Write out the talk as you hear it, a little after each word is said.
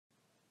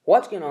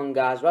What's going on,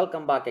 guys?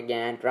 Welcome back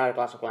again to another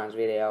Clash of Clans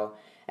video.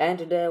 And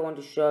today I want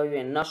to show you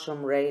an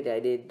awesome raid I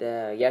did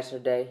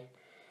yesterday.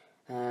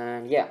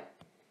 And yeah,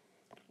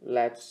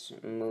 let's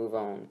move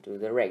on to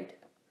the raid.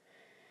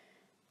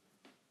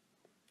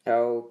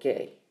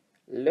 Okay,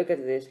 look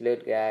at this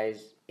loot,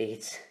 guys.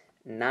 It's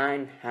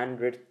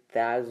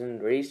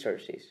 900,000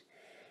 resources,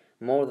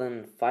 more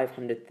than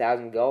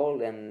 500,000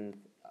 gold, and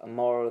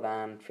more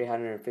than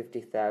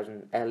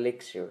 350,000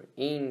 elixir.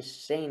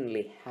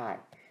 Insanely high.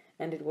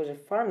 And it was a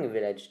farming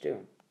village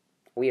too.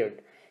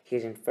 Weird.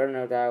 His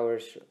inferno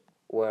towers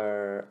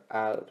were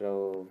out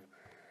of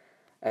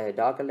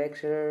dark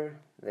elixir.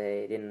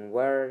 They didn't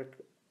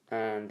work,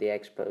 and the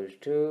expos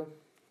too.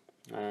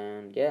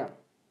 And yeah,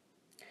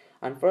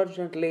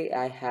 unfortunately,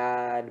 I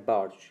had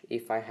barge.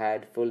 If I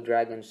had full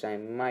dragons, I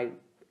might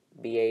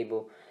be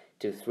able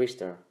to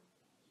 3-star.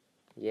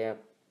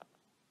 Yep.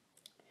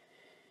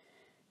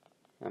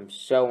 I'm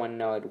so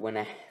annoyed when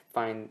I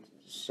find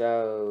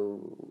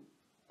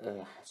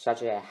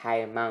such a high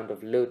amount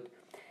of loot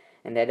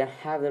and I don't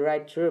have the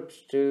right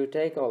troops to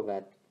take all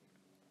that.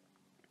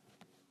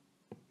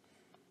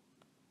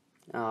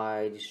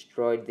 I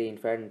destroyed the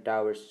Inferno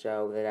Tower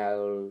so that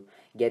I'll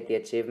get the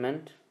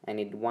achievement. I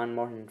need one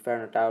more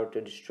Inferno Tower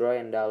to destroy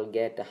and I'll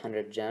get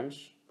 100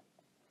 gems.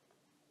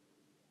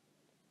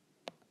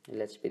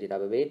 Let's speed it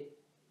up a bit.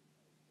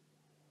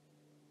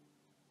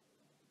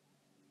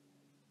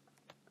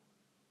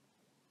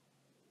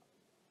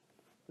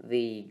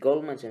 The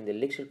gold mines and the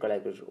elixir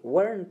collectors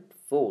weren't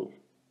full.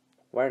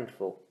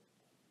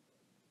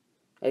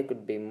 It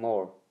could be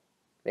more.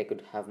 They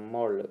could have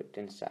more loot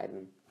inside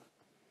them.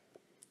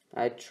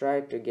 I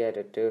tried to get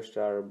a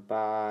 2-star,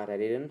 but I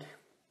didn't.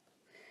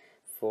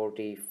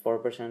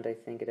 44% I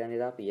think it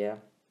ended up, yeah.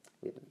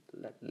 With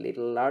a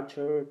little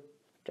larger,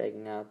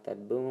 taking out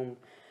that boom.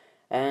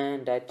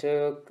 And I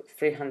took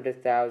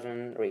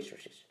 300,000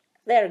 resources.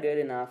 They're good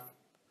enough.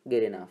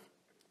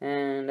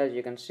 And as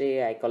you can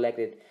see, I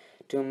collected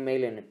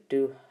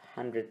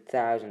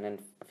 2,200,000 and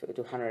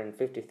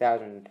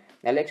 250,000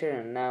 elixir,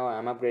 and now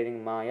I'm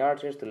upgrading my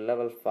archers to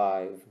level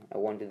 5. I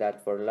wanted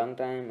that for a long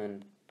time,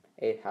 and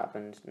it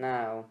happens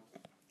now.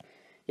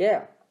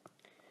 Yeah,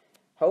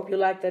 hope you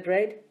liked that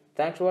raid.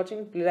 Thanks for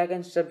watching. Please like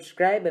and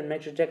subscribe, and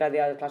make sure to check out the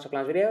other Clash of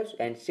Clans videos,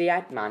 and see you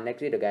at my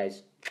next video,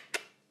 guys.